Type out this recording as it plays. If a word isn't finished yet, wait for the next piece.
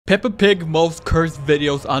Peppa Pig most cursed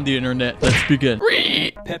videos on the internet. Let's begin.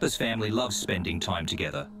 Peppa's family loves spending time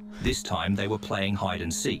together. This time they were playing hide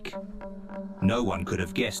and seek. No one could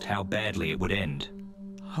have guessed how badly it would end.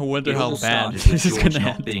 I wonder how bad this is gonna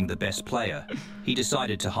not end. Being the best player, he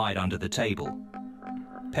decided to hide under the table.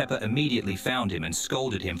 Peppa immediately found him and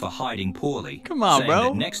scolded him for hiding poorly. Come on, saying bro.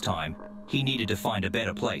 That next time, he needed to find a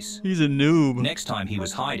better place. He's a noob. Next time he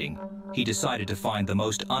was hiding, he decided to find the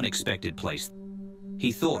most unexpected place.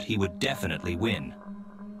 He thought he would definitely win.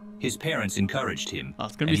 His parents encouraged him, Oh,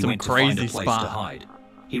 it's gonna and be he some went to find crazy a place spot. to hide.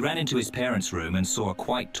 He ran into his parents' room and saw a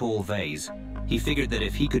quite tall vase. He figured that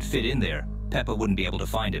if he could fit in there, Peppa wouldn't be able to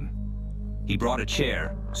find him. He brought a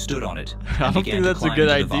chair, stood on it, and began to climb into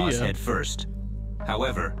the vase head first.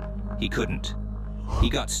 However, he couldn't. He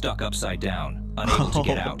got stuck upside down, unable to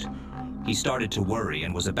get out. He started to worry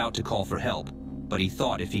and was about to call for help, but he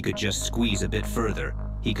thought if he could just squeeze a bit further,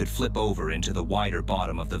 he could flip over into the wider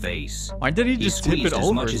bottom of the vase. Why did he just tip it as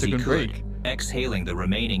over much as so it he could could, break? exhaling the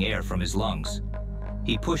remaining air from his lungs.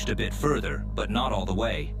 He pushed a bit further, but not all the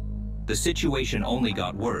way. The situation only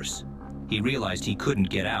got worse. He realized he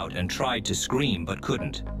couldn't get out and tried to scream but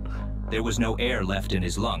couldn't. There was no air left in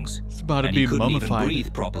his lungs, It's about to and be he couldn't even mummified.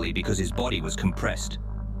 breathe properly because his body was compressed.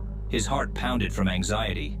 His heart pounded from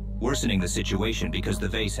anxiety, worsening the situation because the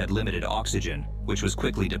vase had limited oxygen, which was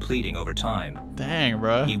quickly depleting over time. Dang,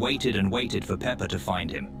 bro. He waited and waited for Peppa to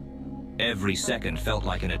find him. Every second felt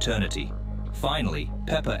like an eternity. Finally,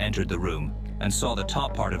 Peppa entered the room and saw the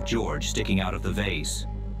top part of George sticking out of the vase.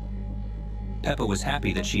 Peppa was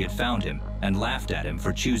happy that she had found him and laughed at him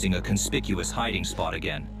for choosing a conspicuous hiding spot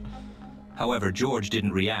again. However, George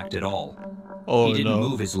didn't react at all. Oh, He didn't no.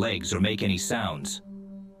 move his legs or make any sounds.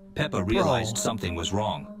 Peppa realized something was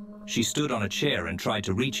wrong. She stood on a chair and tried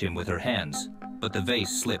to reach him with her hands, but the vase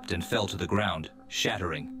slipped and fell to the ground,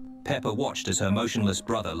 shattering. Peppa watched as her motionless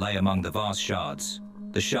brother lay among the vase shards.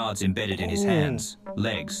 The shards embedded in his hands,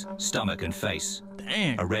 legs, stomach and face.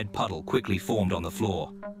 Dang. A red puddle quickly formed on the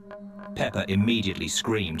floor. Peppa immediately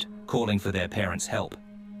screamed, calling for their parents' help.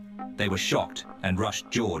 They were shocked and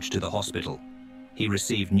rushed George to the hospital. He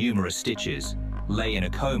received numerous stitches, lay in a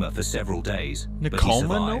coma for several days, but he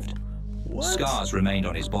survived. What? Scars remained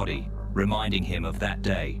on his body, reminding him of that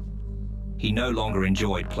day. He no longer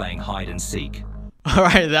enjoyed playing hide and seek.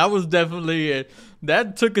 Alright, that was definitely it.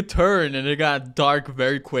 That took a turn and it got dark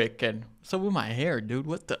very quick. And so with my hair, dude,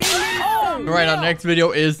 what the? Alright, our next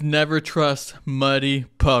video is never trust muddy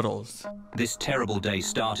puddles. This terrible day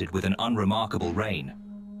started with an unremarkable rain.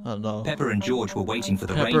 Oh no. Peppa and George were waiting for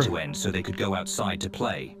the rain to end so they could go outside to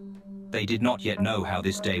play. They did not yet know how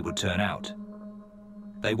this day would turn out.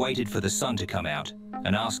 They waited for the sun to come out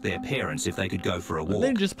and asked their parents if they could go for a walk.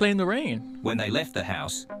 They just play in the rain. When they left the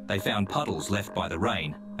house, they found puddles left by the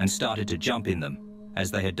rain and started to jump in them, as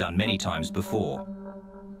they had done many times before.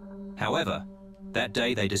 However, that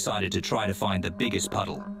day they decided to try to find the biggest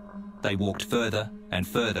puddle. They walked further and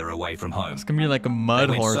further away from home. It's gonna be like a mud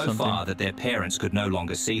They went horse or so something. far that their parents could no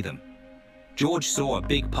longer see them. George saw a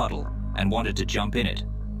big puddle and wanted to jump in it,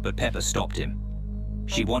 but Peppa stopped him.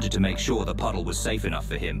 She wanted to make sure the puddle was safe enough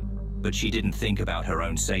for him, but she didn't think about her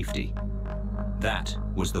own safety. That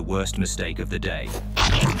was the worst mistake of the day.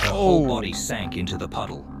 Her whole body sank into the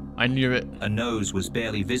puddle. I knew it. A nose was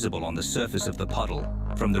barely visible on the surface of the puddle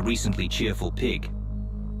from the recently cheerful pig.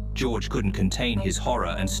 George couldn't contain his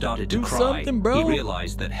horror and started to Do cry. something, bro. He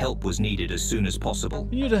realized that help was needed as soon as possible.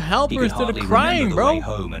 You need to help He her could instead of hardly crying, remember the way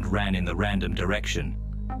bro. home and ran in the random direction.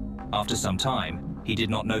 After some time, he did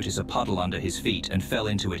not notice a puddle under his feet and fell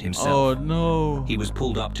into it himself. Oh no. He was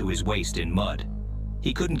pulled up to his waist in mud.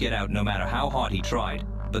 He couldn't get out no matter how hard he tried,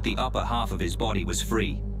 but the upper half of his body was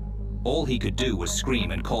free. All he could do was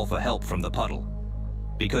scream and call for help from the puddle.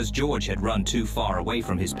 Because George had run too far away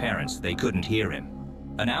from his parents, they couldn't hear him.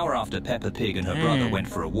 An hour after Peppa Pig and her brother went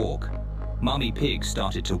for a walk, Mummy Pig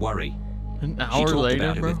started to worry. An She hour talked later,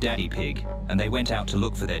 about it bro. with Daddy Pig, and they went out to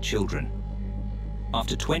look for their children.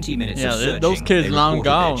 After 20 minutes Yeah, of searching, those kids they long reported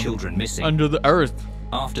gone. their children missing. Under the earth.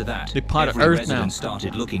 After that, They pot of every earth resident now.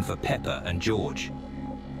 started looking for Peppa and George.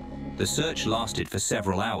 The search lasted for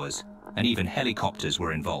several hours, and even helicopters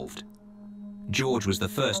were involved. George was the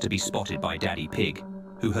first to be spotted by Daddy Pig,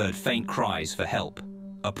 who heard faint cries for help,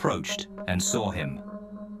 approached, and saw him.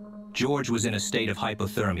 George was in a state of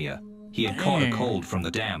hypothermia. He had caught a Dang. cold from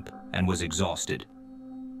the damp and was exhausted.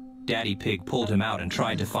 Daddy Pig pulled him out and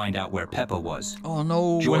tried to find out where Peppa was. Oh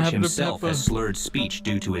no, what George happened to himself Peppa? has slurred speech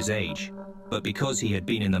due to his age, but because he had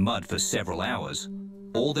been in the mud for several hours,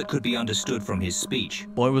 all that could be understood from his speech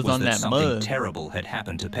Boy was on that that something mud. terrible had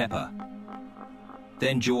happened to Peppa.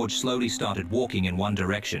 Then George slowly started walking in one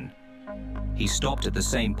direction. he stopped at the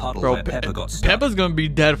same puddle where Peppa got stuck. Peppa's gonna be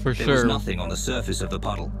dead for sure. There was nothing on the surface of the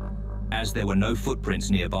puddle, as there were no footprints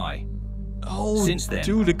nearby. Oh, since then,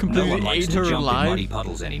 dude, it completely no one likes ate to her jump alive. in muddy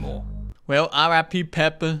puddles anymore. Well, R.I.P.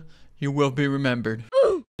 Peppa, you will be remembered.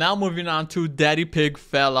 Now moving on to Daddy Pig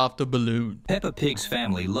fell off the balloon. Peppa Pig's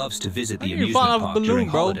family loves to visit the You amusement fall off a park balloon, during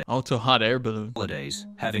bro. Also, hot air balloon. holidays,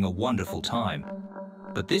 having a wonderful time.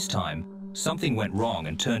 But this time, something went wrong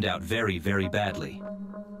and turned out very, very badly.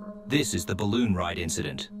 This is the balloon ride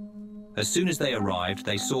incident. As soon as they arrived,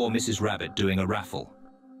 they saw Mrs. Rabbit doing a raffle.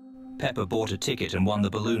 Peppa bought a ticket and won the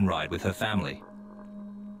balloon ride with her family.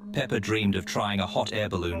 Peppa dreamed of trying a hot air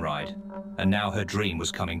balloon ride, and now her dream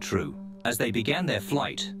was coming true. As they began their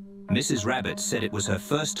flight, Mrs. Rabbit said it was her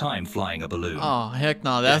first time flying a balloon. Oh, heck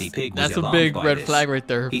no. That's a big red flag right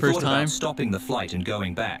there. He first thought time. about stopping the flight and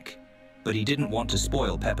going back, but he didn't want to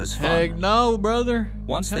spoil Peppa's fun. Heck no, brother.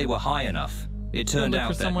 Once they were high enough, it turned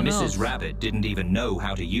out that Mrs. Rabbit didn't even know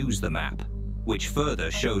how to use the map, which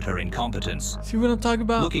further showed her incompetence. See what I'm talking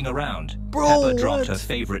about? Looking around, Bro, Peppa dropped her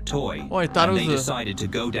favorite toy, oh, I thought and it was they decided to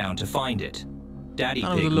go down to find it. Daddy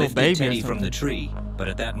Pig little lifted baby Teddy from the tree, but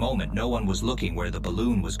at that moment no one was looking where the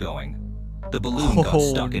balloon was going. The balloon got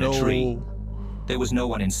stuck in a tree. There was no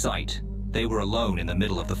one in sight. They were alone in the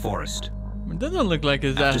middle of the forest. It doesn't look like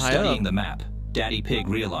it's that high up. After studying the map, Daddy Pig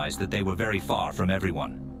realized that they were very far from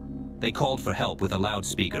everyone. They called for help with a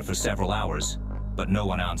loudspeaker for several hours, but no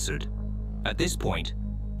one answered. At this point,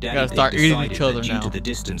 Daddy Pig decided that due to the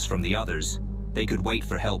distance from the others, they could wait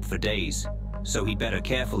for help for days, so he'd better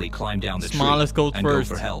carefully climb down the tree and go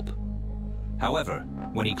for help. However,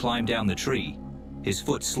 when he climbed down the tree, his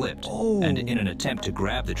foot slipped, and in an attempt to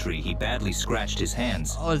grab the tree, he badly scratched his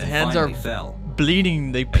hands. Oh, his and hands finally are fell.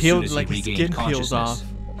 bleeding. They peeled like his skin peels off.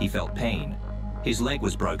 He felt pain. His leg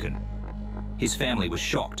was broken. His family was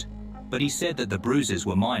shocked, but he said that the bruises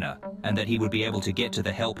were minor and that he would be able to get to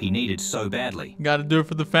the help he needed so badly. Gotta do it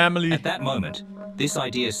for the family. At that moment, this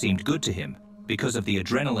idea seemed good to him. Because of the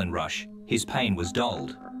adrenaline rush, his pain was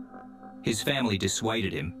dulled. His family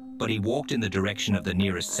dissuaded him, but he walked in the direction of the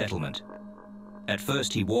nearest settlement. At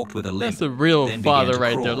first, he walked with a limp. That's a real father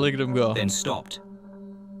right there. Look at him go. Then stopped.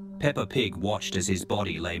 Peppa Pig watched as his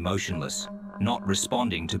body lay motionless, not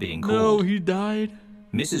responding to being called. No, he died.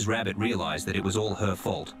 Mrs. Rabbit realized that it was all her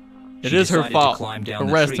fault. It is her fault. To climb down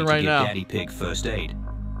the tree to give Daddy Pig first aid.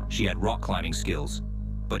 She had rock climbing skills,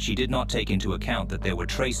 but she did not take into account that there were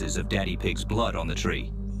traces of Daddy Pig's blood on the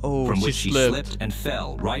tree, from which she slipped and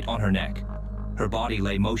fell right on her neck. Her body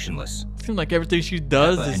lay motionless. Seems like everything she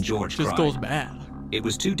does just goes bad. It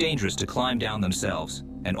was too dangerous to climb down themselves,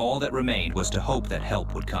 and all that remained was to hope that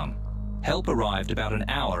help would come. Help arrived about an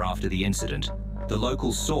hour after the incident. The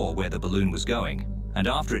locals saw where the balloon was going, and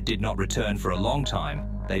after it did not return for a long time,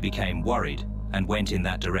 they became worried and went in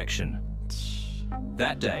that direction.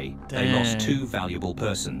 That day, they lost 2 valuable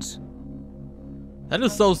persons. That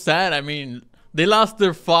is so sad. I mean, they lost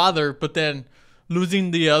their father, but then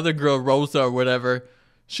losing the other girl, Rosa or whatever,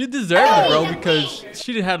 she deserved it, bro, because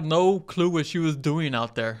she had no clue what she was doing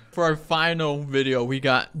out there. For our final video, we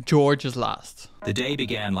got George is lost. The day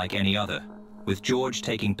began like any other, with George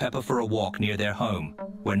taking Peppa for a walk near their home,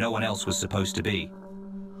 where no one else was supposed to be.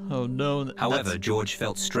 Oh no. However, George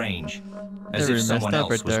felt strange, as if someone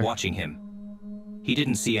else was watching him. He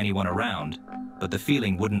didn't see anyone around, but the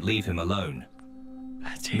feeling wouldn't leave him alone.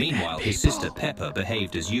 Meanwhile, his sister Peppa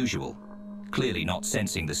behaved as usual, clearly not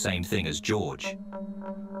sensing the same thing as George.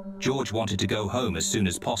 George wanted to go home as soon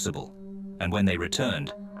as possible, and when they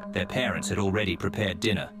returned, their parents had already prepared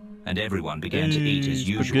dinner, and everyone began to eat as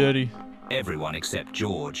usual. Everyone except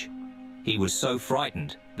George. He was so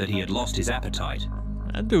frightened that he had lost his appetite.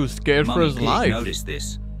 That dude was scared for his life. Mummy Pig noticed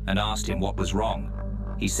this and asked him what was wrong.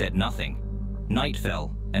 He said nothing. Night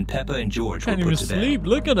fell, and Peppa and George were put to bed. Sleep.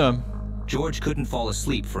 Look at him. George couldn't fall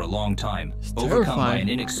asleep for a long time, overcome by an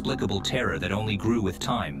inexplicable terror that only grew with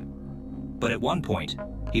time. But at one point,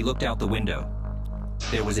 he looked out the window.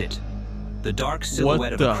 There was it. The dark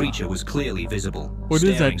silhouette of a creature was clearly visible,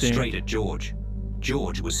 staring straight at George.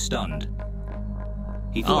 George was stunned.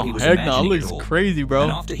 He thought he was imagining it all, crazy, bro.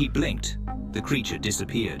 And after he blinked, the creature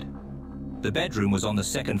disappeared. The bedroom was on the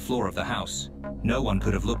 2nd floor of the house. No one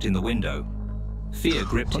could have looked in the window. Fear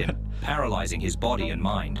gripped him, paralyzing his body and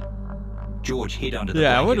mind. George hid under the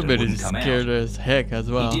blanket I would have been scared as heck as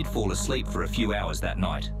well. He did fall asleep for a few hours that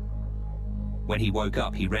night. When he woke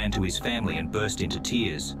up, he ran to his family and burst into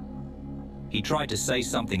tears. He tried to say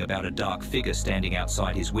something about a dark figure standing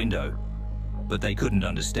outside his window, but they couldn't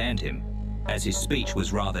understand him, as his speech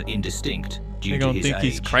was rather indistinct due to his age. They don't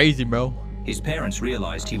think he's crazy, bro. His parents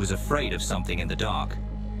realized he was afraid of something in the dark,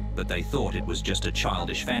 but they thought it was just a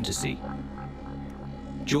childish fantasy.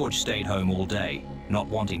 George stayed home all day, not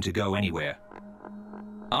wanting to go anywhere.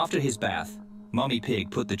 After his bath, Mummy Pig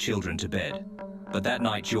put the children to bed. But that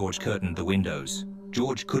night George curtained the windows.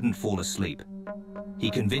 George couldn't fall asleep. He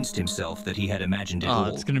convinced himself that he had imagined it all.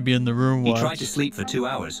 Oh, it's gonna be in the room. He tried to sleep for 2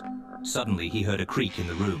 hours. Suddenly he heard a creak in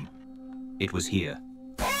the room. It was here.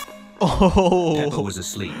 Oh, Peppa was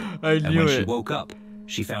asleep, and when she woke up,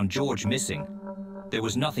 she found George missing. There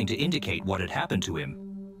was nothing to indicate what had happened to him.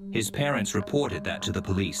 His parents reported that to the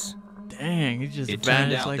police. Dang, he just It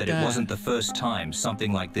turned out like that it wasn't the first time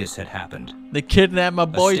something like this had happened. They kidnapped my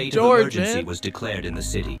boy A state George, of emergency man. was declared in the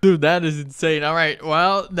city. Dude, that is insane. All right,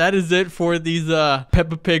 well, that is it for these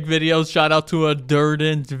Peppa Pig videos. Shout out to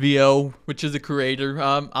Durden's VO, which is a creator.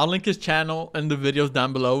 I'll link his channel and the videos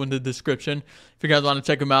down below in the description if you guys want to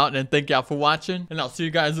check him out. And thank y'all for watching, and I'll see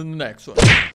you guys in the next one.